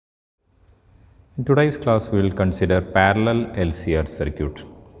In today's class, we will consider parallel LCR circuit.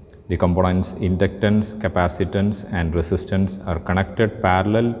 The components inductance, capacitance and resistance are connected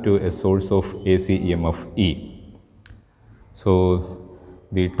parallel to a source of AC EMF E. So,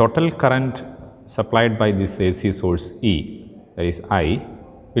 the total current supplied by this AC source E, that is I,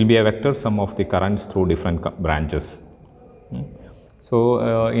 will be a vector sum of the currents through different branches.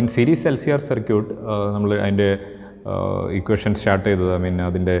 So, in series LCR circuit, equation start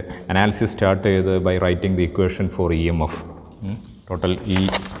the analysis start by writing the equation for EMF. Total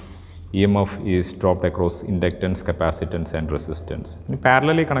EMF is dropped across inductance, capacitance and resistance.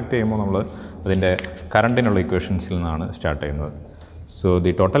 Parallelly connect current in equations start. So,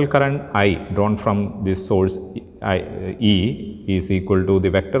 the total current I drawn from this source E is equal to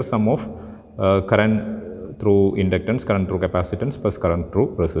the vector sum of current through inductance, current through capacitance plus current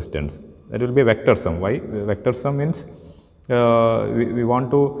through resistance. That will be a vector sum. Why? Vector sum means we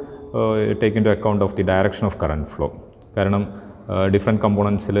want to take into account of the direction of current flow. Different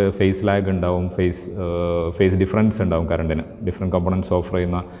components phase lag and phase difference and current different components of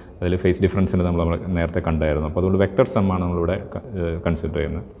phase difference and vector sum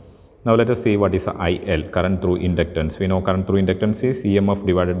consider. Now let us see what is IL, current through inductance. We know current through inductance is EMF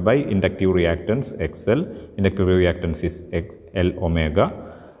divided by inductive reactance XL. Inductive reactance is XL omega.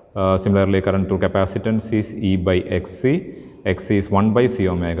 Similarly, current through capacitance is E by XC. XC is 1 by C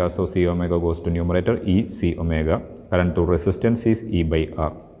omega. So, C omega goes to numerator E C omega. Current through resistance is E by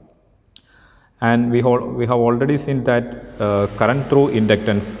R. And we have already seen that current through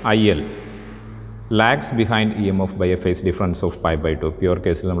inductance IL lags behind EMF by a phase difference of pi by 2. Pure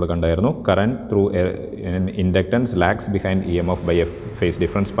case current through an inductance lags behind EMF by a phase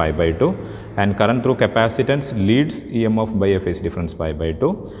difference pi by 2, and current through capacitance leads EMF by a phase difference pi by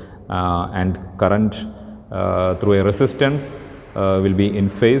 2, and current through a resistance will be in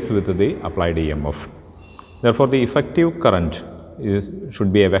phase with the applied EMF. Therefore, the effective current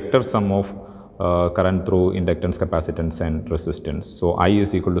should be a vector sum of current through inductance, capacitance and resistance. So, I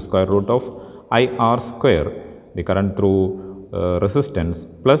is equal to square root of IR square, the current through resistance,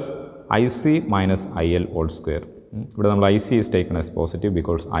 plus IC minus IL all square. IC is taken as positive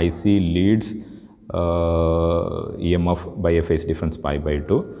because IC leads EMF by a phase difference pi by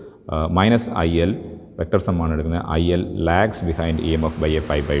 2, minus IL, vector sum IL lags behind EMF by a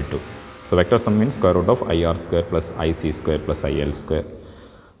pi by 2. So, vector sum means square root of IR square plus IC square plus IL square.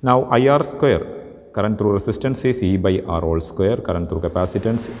 Now, IR square, current through resistance is E by R whole square, current through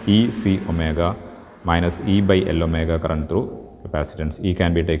capacitance E C omega minus E by L omega current through capacitance. E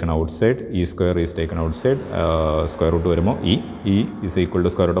can be taken outside, E square is taken outside, square root E. E is equal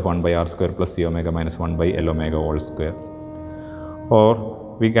to square root of 1 by R square plus C omega minus 1 by L omega whole square.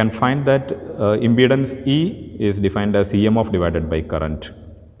 Or we can find that impedance E is defined as EMF divided by current.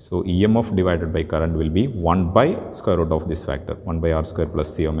 So, EMF divided by current will be 1 by square root of this factor, 1 by R square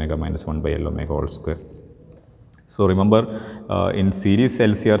plus C omega minus 1 by L omega whole square. So, remember in series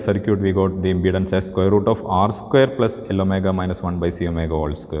LCR circuit we got the impedance as square root of R square plus L omega minus 1 by C omega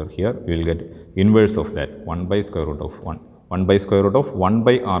whole square. Here we will get inverse of that, 1 by square root of 1. 1 by square root of 1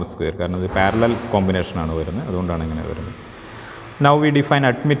 by R square, because the parallel combination. Now we define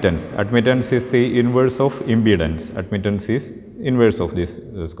admittance. Admittance is the inverse of impedance. Admittance is inverse of this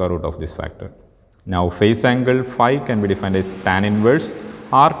square root of this factor. Now phase angle phi can be defined as tan inverse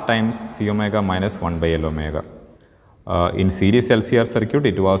R times C omega minus 1 by L omega. In series LCR circuit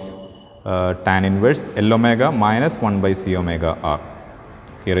it was tan inverse L omega minus 1 by C omega R.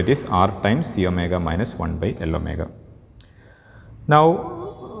 Here it is R times C omega minus 1 by L omega. Now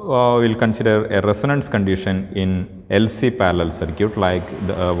we will consider a resonance condition in LC parallel circuit like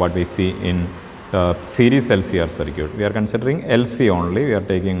what we see in series LCR circuit. We are considering LC only, we are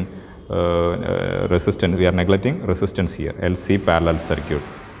taking resistance, we are neglecting resistance here, LC parallel circuit.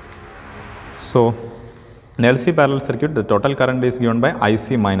 So, in LC parallel circuit the total current is given by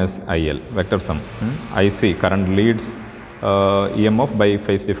IC minus IL, vector sum. IC current leads EMF by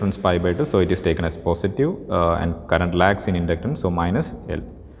phase difference pi by 2, so it is taken as positive and current lags in inductance, so minus L.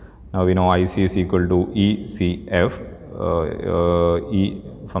 Now we know IC is equal to ECF, E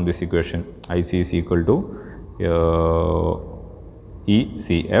from this equation, IC is equal to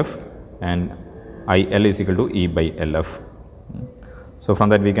ECF and IL is equal to E by LF. So from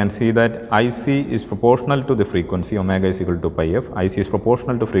that we can see that IC is proportional to the frequency, omega is equal to pi f. IC is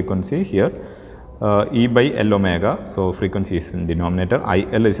proportional to frequency here, E by L omega, so frequency is in denominator,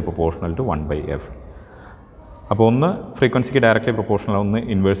 IL is proportional to 1 by f. Upon frequency directly proportional,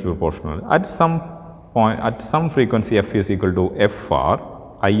 inversely proportional. At some point, at some frequency f is equal to fr,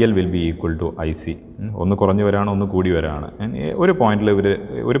 IL will be equal to IC. ഒന്ന് കുറഞ്ഞു വരാണ്, ഒന്ന് കൂടി വരാണ്. ഒരു പോയിന്റിൽ ഇവർ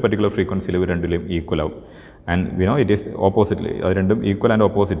ഒരു പർട്ടിക്കുലർ ഫ്രീക്വൻസിയിൽ ഇവർ രണ്ടിലും ഈക്വൽ ആവും. And we know it is oppositely, അത് രണ്ടും ഈക്വൽ ആൻഡ്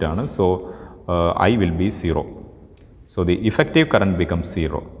ഓപ്പോസിറ്റ് ആണ്. So I will be 0. So the effective current becomes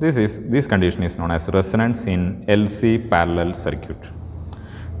 0. This condition is known as resonance in LC parallel circuit.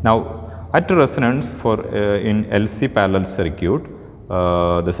 Now at resonance for in LC parallel circuit,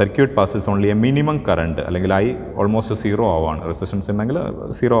 the circuit passes only a minimum current, അല്ലെങ്കിൽ I almost 0 ആവാണ്. Resistance ഉണ്ടെങ്കിൽ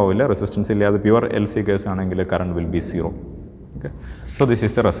 0 ആവില്ല, resistance ഇല്ലാതെ pure LC case ആണെങ്കിൽ current will be 0. Okay. So this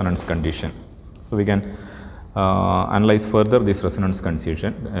is the resonance condition. So we can analyze further this resonance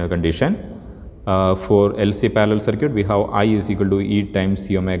condition. For LC parallel circuit, we have I is equal to E times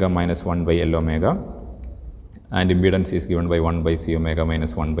C omega minus 1 by L omega, and impedance is given by 1 by C omega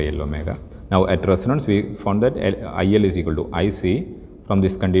minus 1 by L omega. Now at resonance, we found that IL is equal to IC. From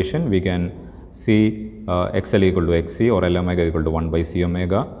this condition, we can see XL equal to XC, or L omega equal to 1 by C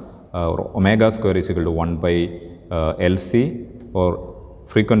omega, or omega square is equal to 1 by LC, or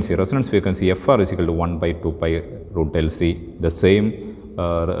frequency, resonance frequency FR is equal to 1 by 2 pi root LC, the same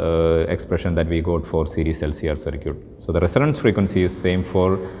expression that we got for series LCR circuit. So the resonance frequency is same for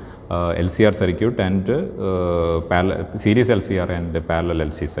LCR circuit and series LCR and parallel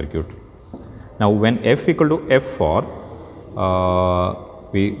LC circuit. Now when F equal to F4,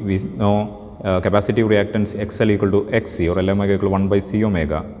 we know capacitive reactance XL equal to XC, or L omega equal to 1 by C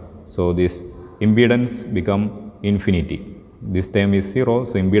omega. So this impedance become infinity. This term is 0,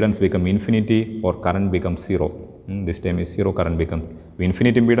 so impedance become infinity or current becomes 0. This term is 0, current becomes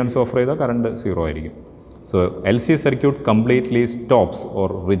infinite impedance offer the current 0 ആയിരിക്കും. So LC circuit completely stops or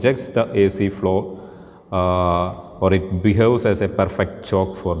rejects the AC flow, or it behaves as a perfect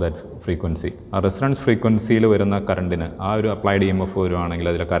choke for that frequency. ആ resonance ഫ്രീക്വൻസിയിൽ വരുന്ന കറണ്ടിന് ആ ഒരു applied EMF വരുവാണെങ്കിൽ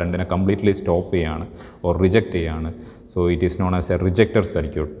അതിലെ കറണ്ടിനെ completely stop ചെയ്യാണ് or reject ചെയ്യാണ്. So it is known as A റിജക്റ്റർ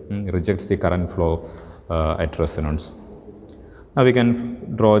circuit, rejects the current flow at resonance. Now we can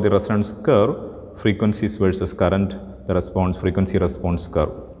draw the resonance curve, frequencies versus current, the response, frequency response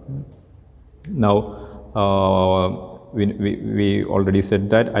curve. Now we already said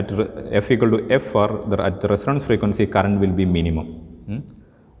that at F equal to FR, at the resonance frequency current will be minimum.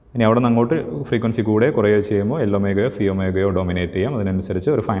 ഇനി അവിടെ നിന്ന് അങ്ങോട്ട് frequency കൂടെ കുറയോ ചെയ്യുമ്പോൾ L ഒമേഗയോ C ഒമേഗയോ dominate ചെയ്യാം. അതിനനുസരിച്ച്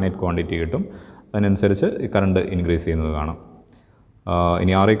ഒരു finite quantity കിട്ടും, അതിനനുസരിച്ച് കറണ്ട് ഇൻക്രീസ് ചെയ്യുന്നത് കാണാം.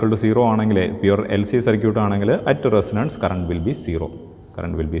 ഇനി R equal to 0 ആണെങ്കിൽ, പ്യുവർ LC സർക്യൂട്ട് ആണെങ്കിൽ at resonance current will be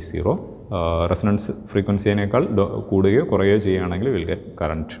 0. Resonance ഫ്രീക്വൻസിയേക്കാൾ കൂടുകയോ കുറയോ ചെയ്യുകയാണെങ്കിൽ will get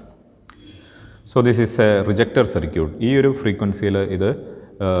current. So this is A റിജക്റ്റർ circuit. ഈ ഒരു ഫ്രീക്വൻസിയിൽ ഇത്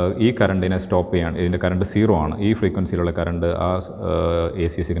ഈ കറണ്ടിനെ സ്റ്റോപ്പ് ചെയ്യാണ്, ഇതിൻ്റെ കറണ്ട് 0 ആണ്. ഈ ഫ്രീക്വൻസിയിലുള്ള കറണ്ട് ആ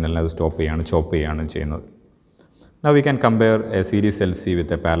AC സിഗ്നലിനെ അത് സ്റ്റോപ്പ് ചെയ്യാണ്, ചോപ്പ് ചെയ്യാണ് ചെയ്യുന്നത്. Now we can compare a series LC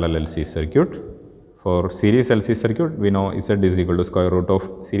with a parallel LC circuit. For series LC circuit, we know Z is equal to square root of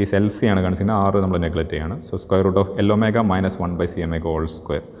series LC ആണ് കാണിച്ചിരിക്കുന്നത്, R നമ്മൾ neglect ചെയ്യാണ്. So square root of L omega minus 1 by C omega whole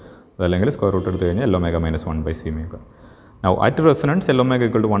square, അതല്ലെങ്കിൽ square root എടുത്തു കഴിഞ്ഞാൽ L omega minus 1 by C omega. Now at resonance, L omega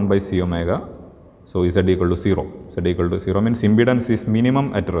equal to 1 by C omega, so Z equal to 0. Z equal to 0 means impedance is minimum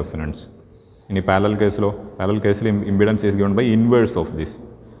at resonance. In a parallel case, impedance is given by inverse of this.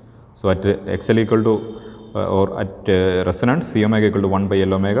 So at XL equal to or at resonance, C omega equal to 1 by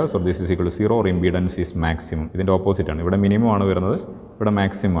L omega, so this is equal to 0, or impedance is maximum. ഇതിൻ്റെ opposite ആണ്, ഇവിടെ minimum ആണ് വരുന്നത്, ഇവിടെ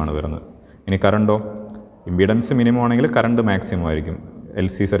maximum ആണ് വരുന്നത്. ഇനി കറണ്ടോ, impedance minimum ആണെങ്കിൽ കറണ്ട് മാക്സിമം ആയിരിക്കും.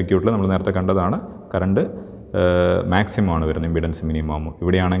 LC സർക്യൂട്ടിൽ നമ്മൾ നേരത്തെ കണ്ടതാണ്, കറണ്ട് മാക്സിമം ആണ് വരുന്നത്, ഇമ്പിഡൻസ് മിനിമം ആകുമ്പോൾ.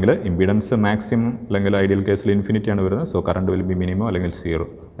 ഇവിടെയാണെങ്കിൽ ഇമ്പിഡൻസ് മാക്സിമം അല്ലെങ്കിൽ ഐഡിയൽ കേസിൽ ഇൻഫിനിറ്റി ആണ് വരുന്നത്. So current will be minimum അല്ലെങ്കിൽ 0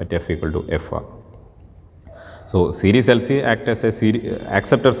 at F equal to FR. So series LC act as a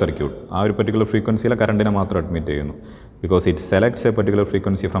acceptor circuit. ആ ഒരു പർട്ടിക്കുലർ ഫ്രീക്വൻസിയിലെ കറണ്ടിനെ മാത്രം അഡ്മിറ്റ് ചെയ്യുന്നു, because it selects a particular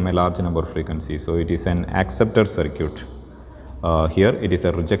frequency from a large number of frequencies. So it is an acceptor circuit. Here it is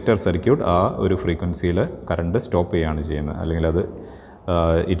a rejector circuit. ആ ഒരു ഫ്രീക്വൻസിയിൽ current stop ചെയ്യുകയാണ് ചെയ്യുന്നത്, അല്ലെങ്കിൽ അത്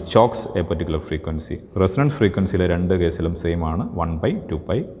it chokes a particular frequency. Resonance frequency രണ്ട് കേസിലും same ആണ്, 1 by 2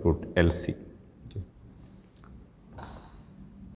 pi root LC.